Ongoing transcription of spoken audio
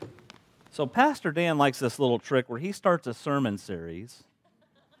So Pastor Dan likes this little trick where he starts a sermon series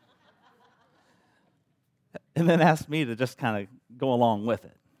and then asks me to just kind of go along with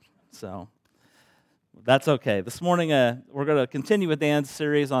it. So that's okay. This morning we're going to continue with Dan's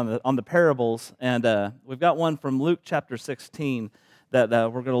series on the parables, and we've got one from Luke chapter 16 that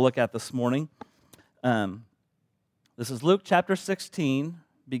we're going to look at this morning. This is Luke chapter 16,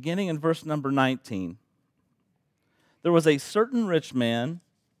 beginning in verse number 19. There was a certain rich man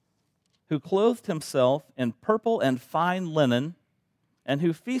who clothed himself in purple and fine linen, and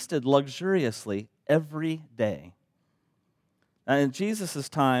who feasted luxuriously every day. Now, in Jesus'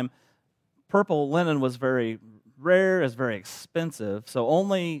 time, purple linen was very rare, is very expensive, so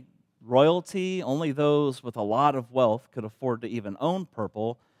only royalty, only those with a lot of wealth could afford to even own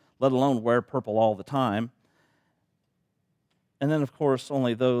purple, let alone wear purple all the time. And then, of course,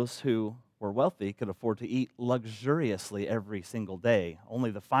 only those who were wealthy could afford to eat luxuriously every single day.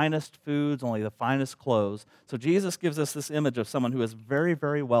 Only the finest foods, only the finest clothes. So Jesus gives us this image of someone who is very,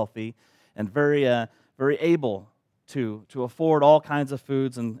 very wealthy and very able to afford all kinds of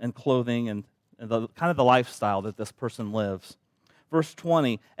foods and clothing and the kind of the lifestyle that this person lives. Verse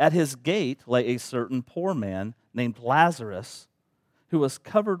 20, at his gate lay a certain poor man named Lazarus, who was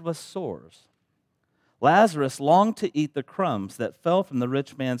covered with sores. Lazarus longed to eat the crumbs that fell from the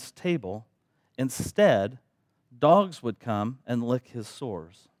rich man's table. Instead, dogs would come and lick his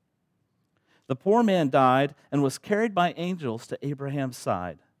sores. The poor man died and was carried by angels to Abraham's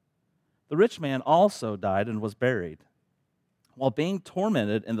side. The rich man also died and was buried. While being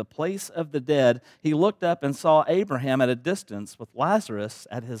tormented in the place of the dead, he looked up and saw Abraham at a distance with Lazarus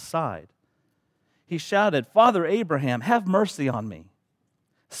at his side. He shouted, "Father Abraham, have mercy on me.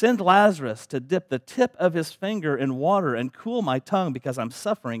 Send Lazarus to dip the tip of his finger in water and cool my tongue because I'm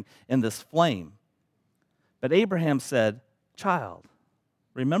suffering in this flame." But Abraham said, "Child,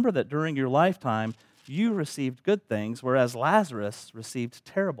 remember that during your lifetime you received good things, whereas Lazarus received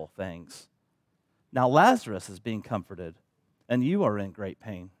terrible things. Now Lazarus is being comforted, and you are in great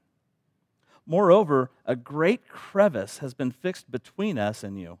pain. Moreover, a great crevice has been fixed between us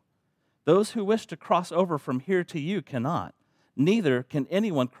and you. Those who wish to cross over from here to you cannot. Neither can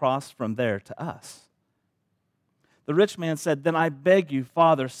anyone cross from there to us." The rich man said, "Then I beg you,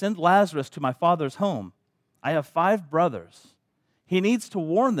 Father, send Lazarus to my father's home. I have 5 brothers. He needs to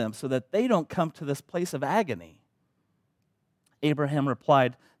warn them so that they don't come to this place of agony." Abraham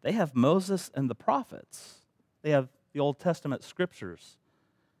replied, "They have Moses and the prophets. They have the Old Testament scriptures.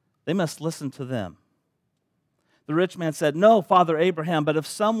 They must listen to them." The rich man said, "No, Father Abraham, but if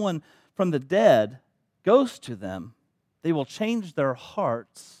someone from the dead goes to them, they will change their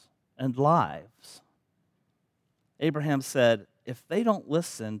hearts and lives." Abraham said, "If they don't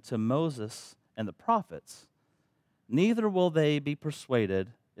listen to Moses and the prophets, neither will they be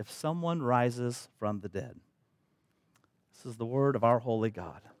persuaded if someone rises from the dead." This is the word of our holy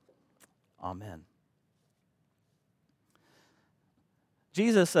God. Amen.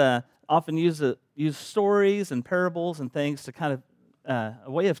 Jesus often used stories and parables and things to kind of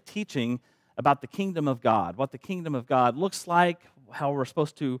a way of teaching about the kingdom of God, what the kingdom of God looks like, how we're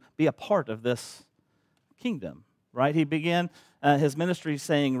supposed to be a part of this kingdom, right? He began his ministry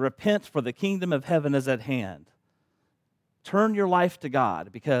saying, "Repent, for the kingdom of heaven is at hand." Turn your life to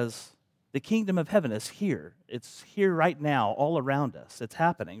God because the kingdom of heaven is here. It's here right now, all around us. It's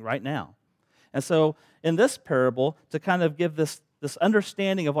happening right now. And so in this parable, to kind of give this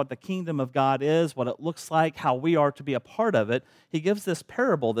understanding of what the kingdom of God is, what it looks like, how we are to be a part of it, he gives this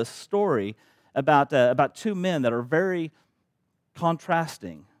parable, this story about 2 men that are very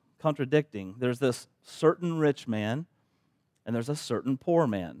contradicting. There's this certain rich man, and there's a certain poor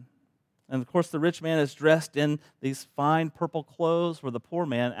man. And of course, the rich man is dressed in these fine purple clothes, where the poor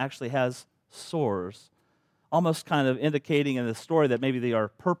man actually has sores, almost kind of indicating in the story that maybe they are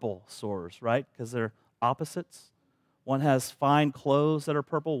purple sores, right? Because they're opposites. One has fine clothes that are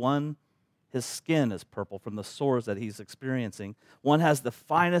purple. One, his skin is purple from the sores that he's experiencing. One has the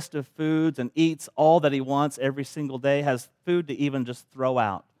finest of foods and eats all that he wants every single day, has food to even just throw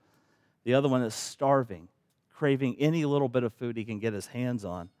out. The other one is starving, craving any little bit of food he can get his hands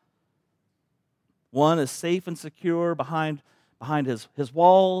on. One is safe and secure behind his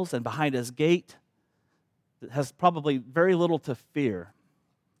walls and behind his gate. It has probably very little to fear.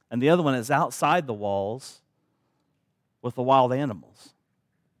 And the other one is outside the walls with the wild animals.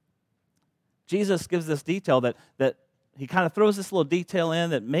 Jesus gives this detail that he kind of throws this little detail in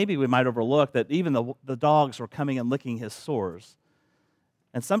that maybe we might overlook, that even the dogs were coming and licking his sores.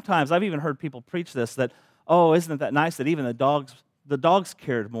 And sometimes I've even heard people preach this, that, oh, isn't it that nice that even the the dogs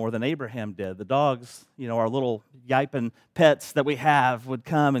cared more than Abraham did. The dogs, our little yiping pets that we have, would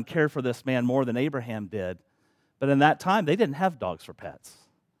come and care for this man more than Abraham did. But in that time, they didn't have dogs for pets.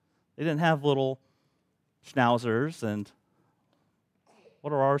 They didn't have little schnauzers and,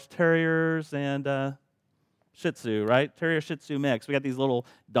 what are ours, terriers and Shih Tzu, right? Terrier Shih Tzu mix. We got these little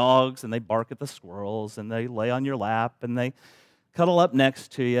dogs, and they bark at the squirrels, and they lay on your lap, and they cuddle up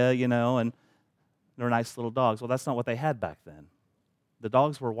next to you, and they're nice little dogs. Well, that's not what they had back then. The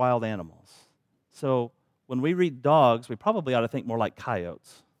dogs were wild animals. So when we read dogs, we probably ought to think more like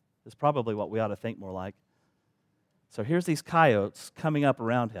coyotes. Is probably what we ought to think more like. So here's these coyotes coming up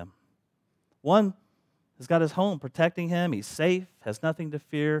around him. One has got his home protecting him. He's safe, has nothing to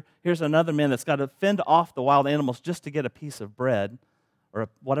fear. Here's another man that's got to fend off the wild animals just to get a piece of bread or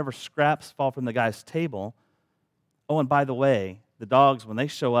whatever scraps fall from the guy's table. Oh, and by the way, the dogs, when they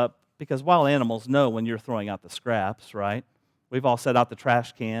show up, because wild animals know when you're throwing out the scraps, right? We've all set out the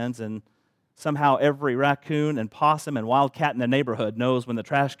trash cans, and somehow every raccoon and possum and wildcat in the neighborhood knows when the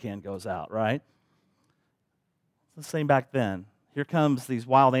trash can goes out, right? It's the same back then. Here comes these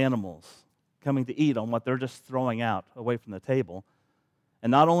wild animals coming to eat on what they're just throwing out away from the table.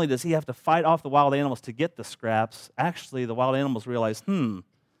 And not only does he have to fight off the wild animals to get the scraps, actually the wild animals realize,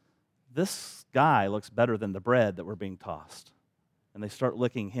 this guy looks better than the bread that we're being tossed. And they start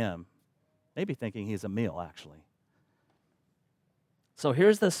licking him, maybe thinking he's a meal, actually. So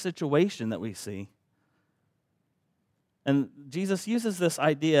here's the situation that we see. And Jesus uses this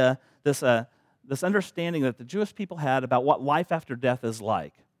idea, this understanding that the Jewish people had about what life after death is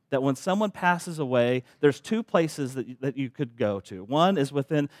like. That when someone passes away, there's two places that you could go to. One is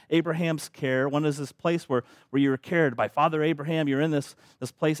within Abraham's care. One is this place where you're cared by Father Abraham. You're in this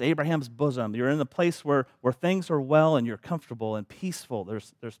place, Abraham's bosom. You're in the place where things are well and you're comfortable and peaceful.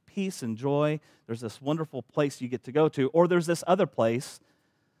 There's peace and joy. There's this wonderful place you get to go to. Or there's this other place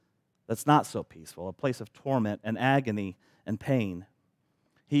that's not so peaceful, a place of torment and agony and pain.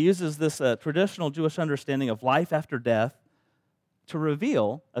 He uses this traditional Jewish understanding of life after death to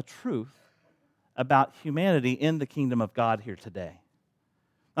reveal a truth about humanity in the kingdom of God here today.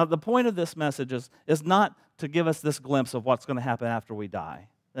 Now, the point of this message is not to give us this glimpse of what's going to happen after we die.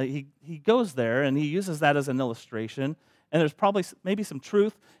 He goes there, and he uses that as an illustration, and there's probably maybe some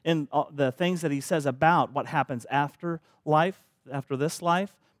truth in the things that he says about what happens after life, after this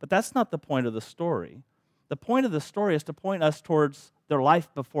life, but that's not the point of the story. The point of the story is to point us towards their life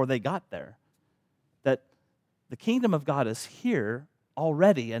before they got there, that the kingdom of God is here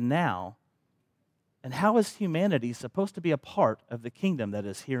already and now. And how is humanity supposed to be a part of the kingdom that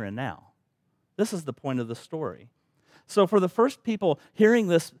is here and now? This is the point of the story. So for the first people hearing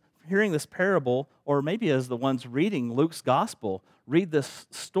this parable, or maybe as the ones reading Luke's gospel, read this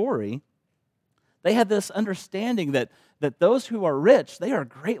story, they had this understanding that those who are rich, they are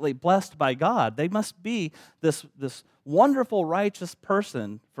greatly blessed by God. They must be this wonderful, righteous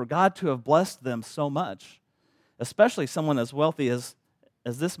person for God to have blessed them so much. Especially someone as wealthy as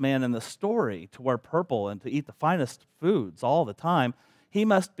this man in the story, to wear purple and to eat the finest foods all the time. He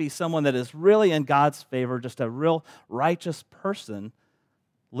must be someone that is really in God's favor, just a real righteous person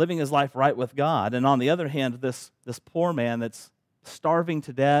living his life right with God. And on the other hand, this poor man that's starving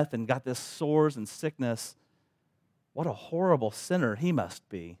to death and got this sores and sickness, what a horrible sinner he must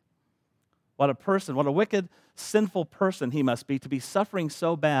be. What a wicked, sinful person he must be to be suffering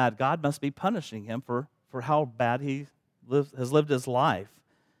so bad. God must be punishing him for how bad he has lived his life.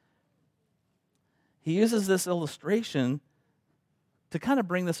 He uses this illustration to kind of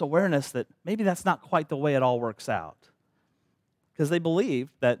bring this awareness that maybe that's not quite the way it all works out. Because they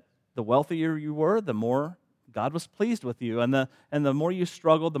believed that the wealthier you were, the more God was pleased with you. And the more you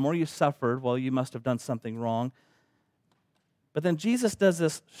struggled, the more you suffered, well, you must have done something wrong. But then Jesus does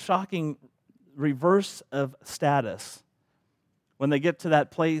this shocking reverse of status. When they get to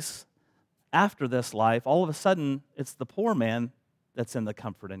that place after this life, all of a sudden, it's the poor man that's in the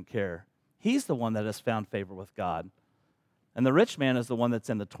comfort and care. He's the one that has found favor with God. And the rich man is the one that's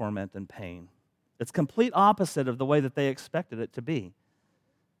in the torment and pain. It's complete opposite of the way that they expected it to be.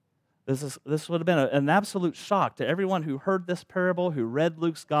 This would have been an absolute shock to everyone who heard this parable, who read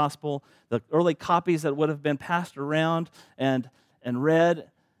Luke's gospel, the early copies that would have been passed around and read.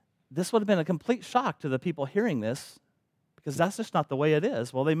 This would have been a complete shock to the people hearing this, because that's just not the way it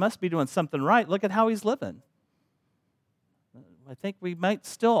is. Well, they must be doing something right. Look at how he's living. I think we might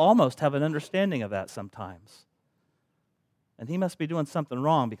still almost have an understanding of that sometimes. And he must be doing something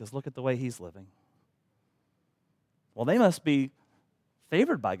wrong, because look at the way he's living. Well, they must be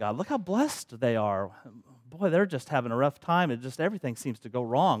favored by God. Look how blessed they are. Boy, they're just having a rough time. Everything seems to go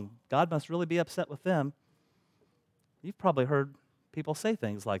wrong. God must really be upset with them. You've probably heard People say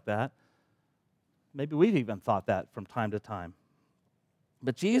things like that. Maybe we've even thought that from time to time.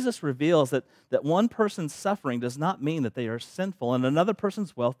 But Jesus reveals that one person's suffering does not mean that they are sinful, and another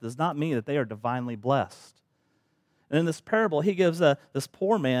person's wealth does not mean that they are divinely blessed. And in this parable, he gives this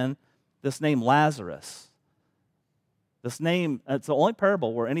poor man this name Lazarus. This name, it's the only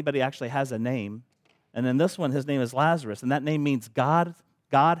parable where anybody actually has a name. And in this one, his name is Lazarus, and that name means God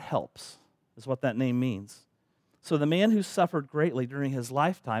helps, is what that name means. So the man who suffered greatly during his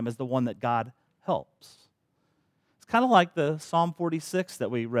lifetime is the one that God helps. It's kind of like the Psalm 46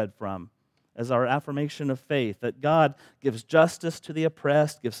 that we read from as our affirmation of faith, that God gives justice to the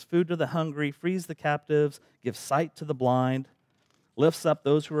oppressed, gives food to the hungry, frees the captives, gives sight to the blind, lifts up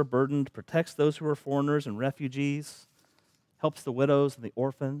those who are burdened, protects those who are foreigners and refugees, helps the widows and the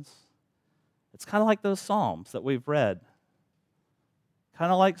orphans. It's kind of like those Psalms that we've read,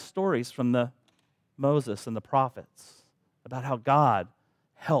 kind of like stories from the Moses and the prophets about how God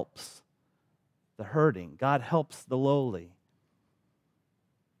helps the hurting. God helps the lowly.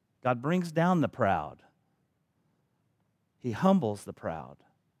 God brings down the proud. He humbles the proud.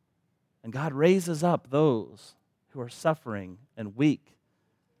 And God raises up those who are suffering and weak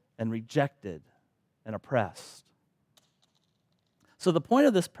and rejected and oppressed. So the point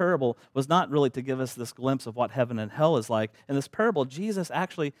of this parable was not really to give us this glimpse of what heaven and hell is like. In this parable, Jesus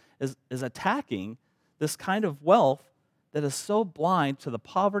actually is attacking this kind of wealth that is so blind to the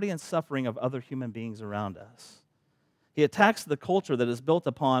poverty and suffering of other human beings around us. He attacks the culture that is built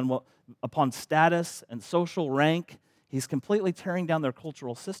upon status and social rank. He's completely tearing down their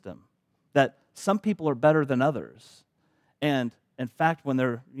cultural system, that some people are better than others. And in fact, when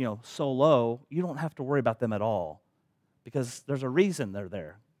they're so low, you don't have to worry about them at all, because there's a reason they're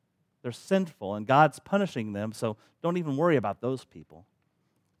there. They're sinful, and God's punishing them, so don't even worry about those people.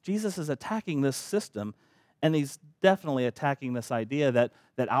 Jesus is attacking this system, and he's definitely attacking this idea that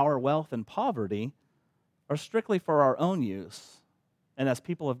our wealth and poverty are strictly for our own use, and as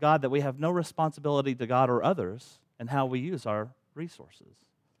people of God, that we have no responsibility to God or others in how we use our resources.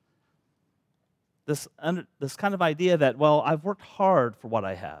 This kind of idea that, well, I've worked hard for what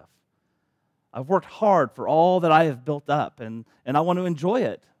I have. I've worked hard for all that I have built up, and I want to enjoy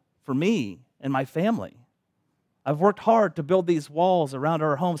it for me and my family. I've worked hard to build these walls around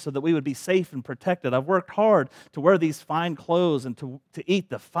our home so that we would be safe and protected. I've worked hard to wear these fine clothes and to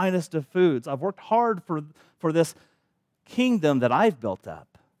eat the finest of foods. I've worked hard for this kingdom that I've built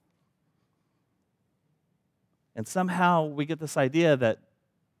up. And somehow we get this idea that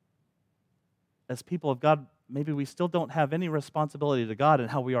as people of God, maybe we still don't have any responsibility to God in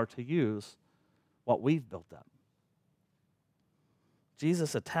how we are to use what we've built up.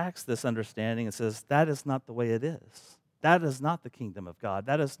 Jesus attacks this understanding and says, that is not the way it is. That is not the kingdom of God.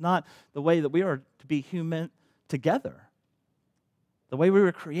 That is not the way that we are to be human together. The way we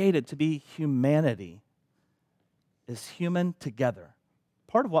were created to be humanity is human together.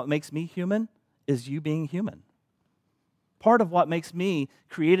 Part of what makes me human is you being human. Part of what makes me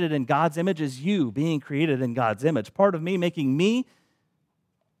created in God's image is you being created in God's image. Part of me making me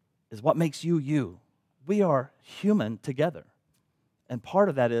is what makes you you. We are human together. And part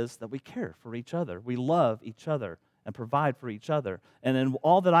of that is that we care for each other. We love each other and provide for each other. And in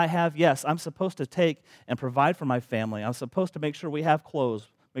all that I have, yes, I'm supposed to take and provide for my family. I'm supposed to make sure we have clothes,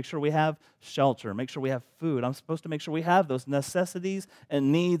 make sure we have shelter, make sure we have food. I'm supposed to make sure we have those necessities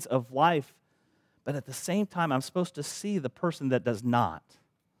and needs of life. But at the same time, I'm supposed to see the person that does not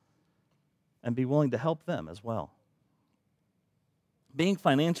and be willing to help them as well. Being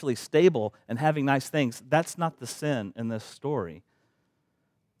financially stable and having nice things, that's not the sin in this story.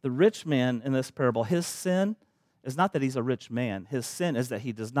 The rich man in this parable, his sin is not that he's a rich man. His sin is that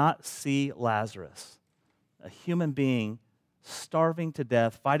he does not see Lazarus, a human being starving to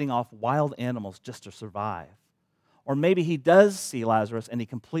death, fighting off wild animals just to survive. Or maybe he does see Lazarus and he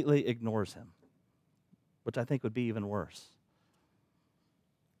completely ignores him, which I think would be even worse.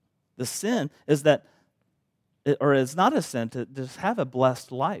 The sin is that, or it's not a sin to just have a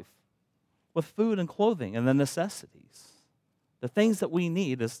blessed life with food and clothing and the necessities. The things that we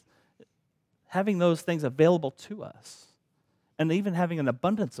need is having those things available to us. And even having an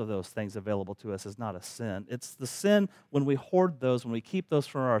abundance of those things available to us is not a sin. It's the sin when we hoard those, when we keep those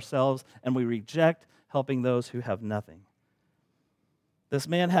for ourselves, and we reject helping those who have nothing. This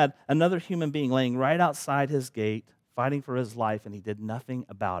man had another human being laying right outside his gate, fighting for his life, and he did nothing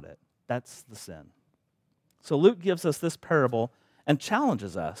about it. That's the sin. So Luke gives us this parable and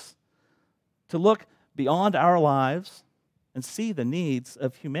challenges us to look beyond our lives and see the needs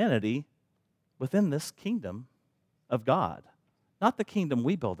of humanity within this kingdom of God. Not the kingdom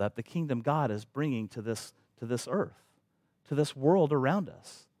we build up, the kingdom God is bringing to this earth, to this world around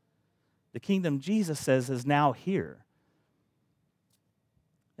us. The kingdom, Jesus says, is now here.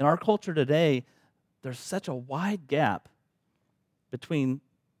 In our culture today, there's such a wide gap between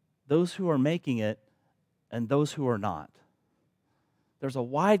those who are making it and those who are not. There's a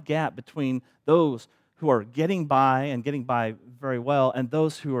wide gap between those who are getting by and getting by very well and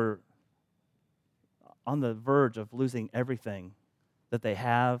those who are on the verge of losing everything that they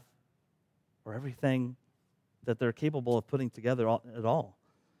have or everything that they're capable of putting together at all.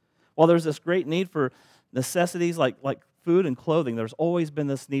 While there's this great need for necessities like food and clothing, there's always been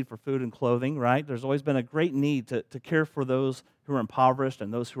this need for food and clothing, right? There's always been a great need to care for those who are impoverished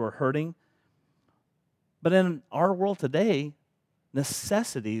and those who are hurting. But in our world today,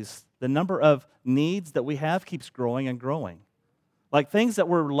 necessities, the number of needs that we have keeps growing and growing. Like things that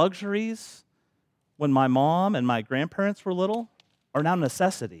were luxuries when my mom and my grandparents were little are now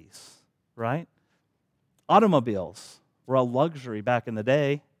necessities, right? Automobiles were a luxury back in the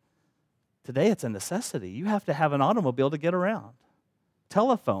day. Today it's a necessity. You have to have an automobile to get around.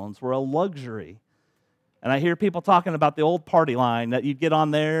 Telephones were a luxury. And I hear people talking about the old party line that you'd get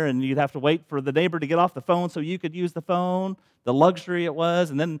on there and you'd have to wait for the neighbor to get off the phone so you could use the phone, the luxury it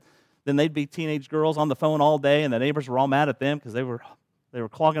was, and then they'd be teenage girls on the phone all day and the neighbors were all mad at them because they were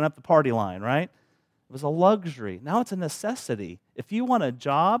clogging up the party line, right? It was a luxury. Now it's a necessity. If you want a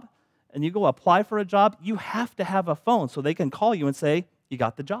job and you go apply for a job, you have to have a phone so they can call you and say, you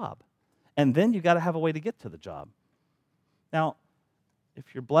got the job. And then you got to have a way to get to the job. Now,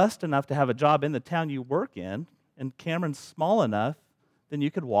 if you're blessed enough to have a job in the town you work in, and Cameron's small enough, then you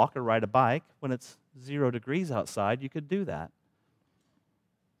could walk or ride a bike. When it's 0 degrees outside, you could do that.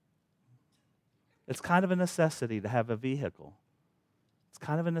 It's kind of a necessity to have a vehicle. It's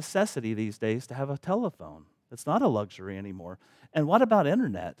kind of a necessity these days to have a telephone. It's not a luxury anymore. And what about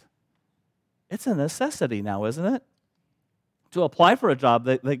internet? It's a necessity now, isn't it? To apply for a job,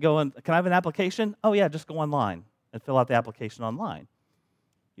 they go in, can I have an application? Oh yeah, just go online and fill out the application online.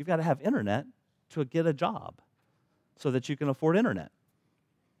 You've got to have internet to get a job so that you can afford internet.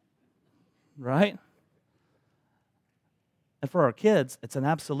 Right? And for our kids, it's an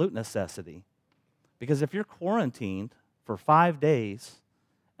absolute necessity. Because if you're quarantined for 5 days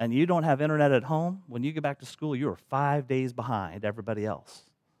and you don't have internet at home, when you get back to school, you are 5 days behind everybody else.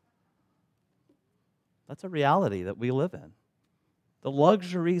 That's a reality that we live in. The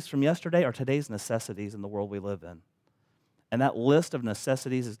luxuries from yesterday are today's necessities in the world we live in. And that list of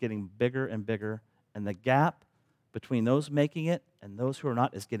necessities is getting bigger and bigger, and the gap between those making it and those who are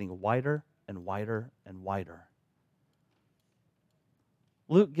not is getting wider and wider and wider.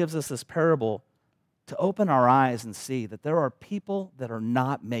 Luke gives us this parable to open our eyes and see that there are people that are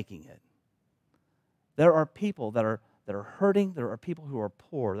not making it. There are people that are hurting. There are people who are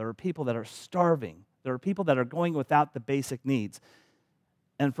poor. There are people that are starving. There are people that are going without the basic needs.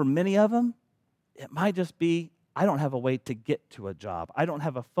 And for many of them, it might just be, I don't have a way to get to a job. I don't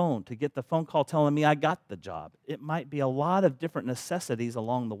have a phone to get the phone call telling me I got the job. It might be a lot of different necessities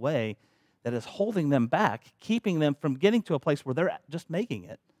along the way that is holding them back, keeping them from getting to a place where they're just making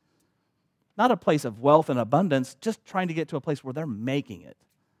it. Not a place of wealth and abundance, just trying to get to a place where they're making it.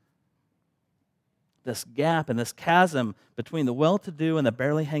 This gap and this chasm between the well-to-do and the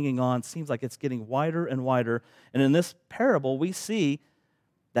barely hanging on seems like it's getting wider and wider. And in this parable, we see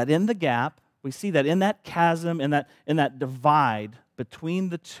that in the gap, we see that in that chasm, in that divide between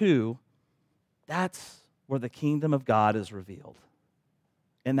the two, that's where the kingdom of God is revealed,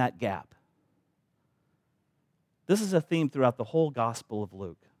 in that gap. This is a theme throughout the whole Gospel of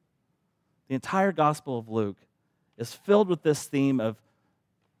Luke. The entire Gospel of Luke is filled with this theme of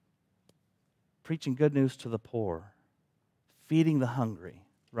preaching good news to the poor, feeding the hungry,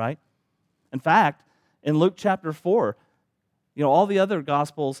 right? In fact, in Luke chapter 4, all the other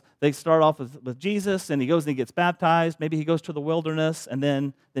Gospels, they start off with Jesus, and he goes and he gets baptized. Maybe he goes to the wilderness, and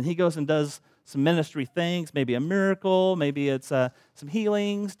then he goes and does some ministry things, maybe a miracle, maybe it's some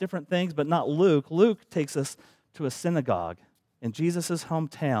healings, different things, but not Luke. Luke takes us to a synagogue in Jesus'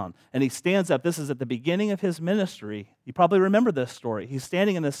 hometown, and he stands up. This is at the beginning of his ministry. You probably remember this story. He's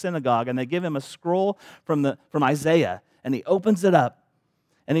standing in the synagogue, and they give him a scroll from Isaiah, and he opens it up,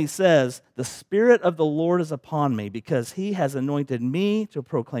 and he says, "The Spirit of the Lord is upon me, because he has anointed me to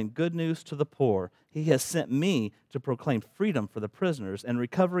proclaim good news to the poor. He has sent me to proclaim freedom for the prisoners and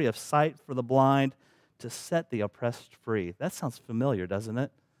recovery of sight for the blind, to set the oppressed free." That sounds familiar, doesn't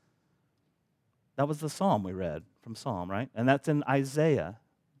it? That was the psalm we read from Psalm, right? And that's in Isaiah.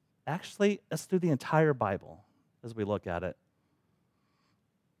 Actually, let's do the entire Bible as we look at it.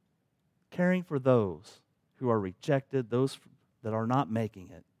 Caring for those who are rejected, those that are not making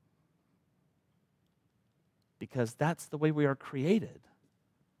it. because that's the way we are created.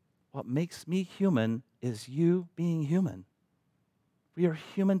 What makes me human is you being human. We are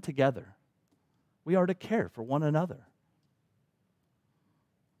human together. We are to care for one another.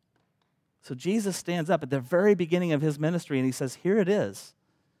 So Jesus stands up at the very beginning of his ministry and he says, here it is.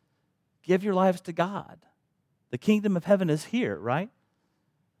 Give your lives to God. The kingdom of heaven is here, right?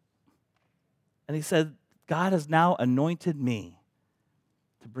 And he said, God has now anointed me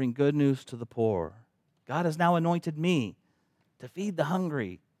to bring good news to the poor. God has now anointed me to feed the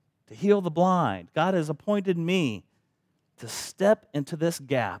hungry, to heal the blind. God has appointed me to step into this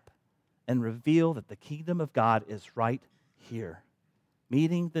gap and reveal that the kingdom of God is right here,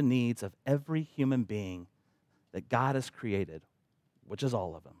 meeting the needs of every human being that God has created, which is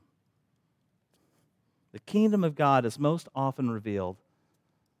all of them. The kingdom of God is most often revealed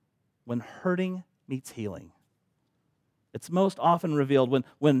when hurting meets healing. It's most often revealed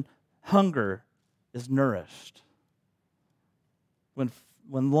when hunger is nourished, when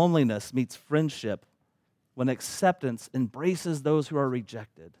loneliness meets friendship, when acceptance embraces those who are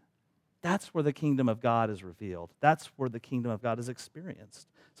rejected. That's where the kingdom of God is revealed. That's where the kingdom of God is experienced.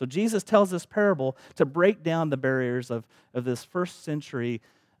 So Jesus tells this parable to break down the barriers of this first century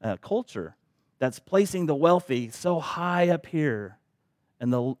culture that's placing the wealthy so high up here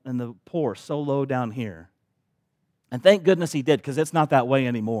and the poor so low down here. And thank goodness he did, because it's not that way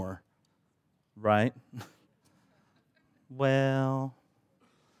anymore, right? Well,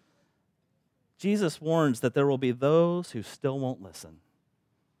 Jesus warns that there will be those who still won't listen.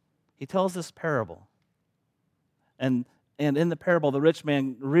 He tells this parable. And in the parable, the rich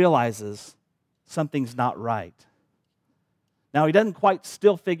man realizes something's not right. Now, he doesn't quite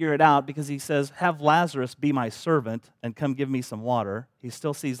still figure it out, because he says, have Lazarus be my servant and come give me some water. He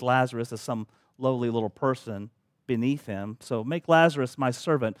still sees Lazarus as some lowly little person beneath him. So make Lazarus my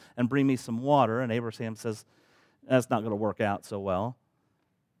servant and bring me some water. And Abraham says, that's not going to work out so well.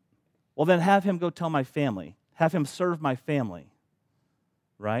 Well, then have him go tell my family. Have him serve my family,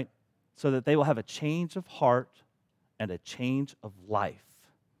 right? So that they will have a change of heart and a change of life.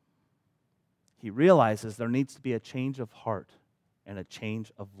 He realizes there needs to be a change of heart and a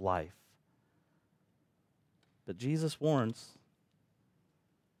change of life. But Jesus warns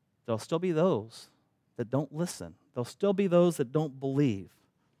there'll still be those that don't listen. There'll still be those that don't believe.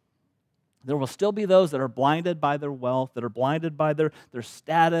 There will still be those that are blinded by their wealth, that are blinded by their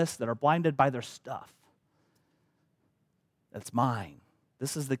status, that are blinded by their stuff. That's mine.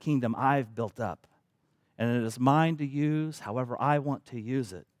 This is the kingdom I've built up. And it is mine to use however I want to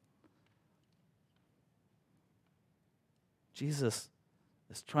use it. Jesus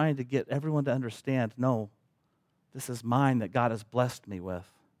is trying to get everyone to understand, no, this is mine that God has blessed me with.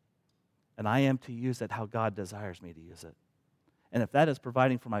 And I am to use it how God desires me to use it. And if that is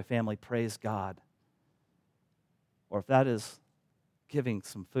providing for my family, praise God. Or if that is giving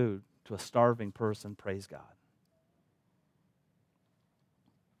some food to a starving person, praise God.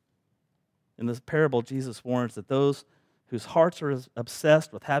 In this parable, Jesus warns that those whose hearts are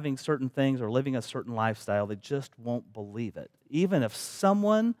obsessed with having certain things or living a certain lifestyle, they just won't believe it. Even if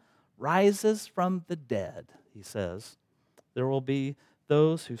someone rises from the dead, he says, there will be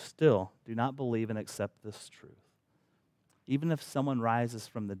those who still do not believe and accept this truth. Even if someone rises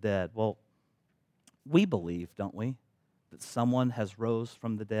from the dead, well, we believe, don't we, that someone has rose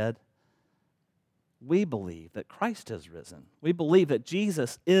from the dead? We believe that Christ has risen. We believe that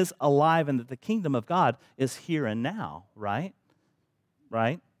Jesus is alive and that the kingdom of God is here and now, right?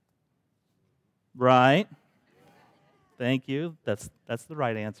 Right? Right? Thank you. That's the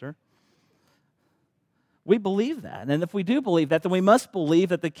right answer. We believe that. And if we do believe that, then we must believe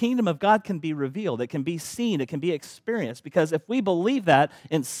that the kingdom of God can be revealed. It can be seen. It can be experienced. Because if we believe that,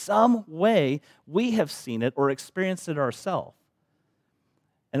 in some way, we have seen it or experienced it ourselves.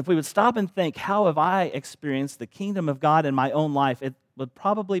 And if we would stop and think, how have I experienced the kingdom of God in my own life? It would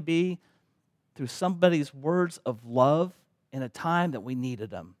probably be through somebody's words of love in a time that we needed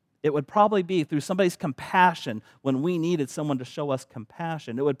them. It would probably be through somebody's compassion when we needed someone to show us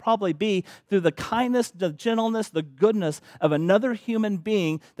compassion. It would probably be through the kindness, the gentleness, the goodness of another human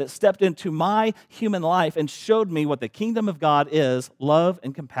being that stepped into my human life and showed me what the kingdom of God is, love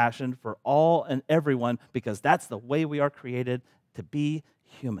and compassion for all and everyone, because that's the way we are created to be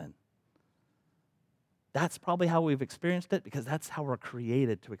human. That's probably how we've experienced it, because that's how we're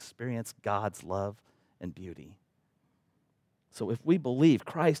created to experience God's love and beauty. So if we believe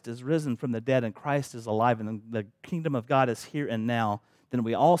Christ is risen from the dead and Christ is alive and the kingdom of God is here and now, then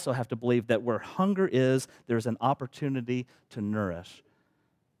we also have to believe that where hunger is, there's an opportunity to nourish.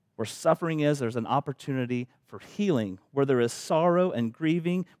 Where suffering is, there's an opportunity for healing. Where there is sorrow and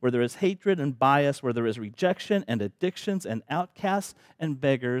grieving, where there is hatred and bias, where there is rejection and addictions and outcasts and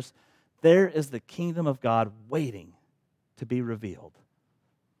beggars, there is the kingdom of God waiting to be revealed.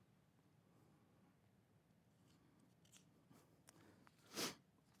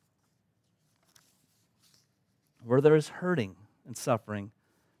 Where there is hurting and suffering,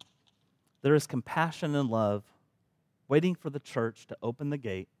 there is compassion and love waiting for the church to open the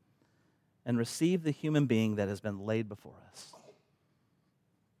gate and receive the human being that has been laid before us.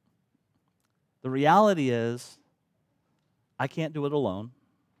 The reality is, I can't do it alone,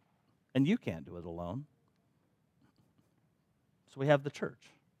 and you can't do it alone. So we have the church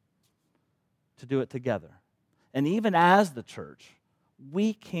to do it together. And even as the church,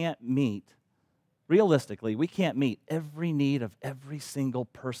 we can't meet, realistically, we can't meet every need of every single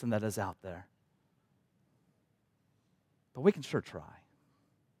person that is out there. But we can sure try.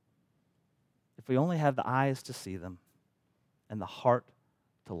 If we only have the eyes to see them and the heart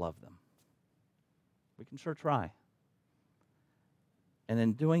to love them, we can sure try. And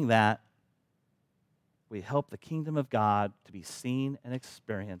in doing that, we help the kingdom of God to be seen and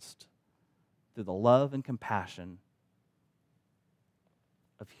experienced through the love and compassion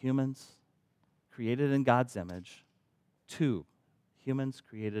of humans created in God's image to humans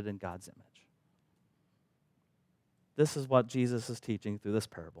created in God's image. This is what Jesus is teaching through this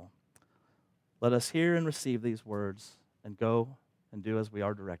parable. Let us hear and receive these words and go and do as we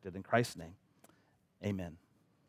are directed. In Christ's name, amen.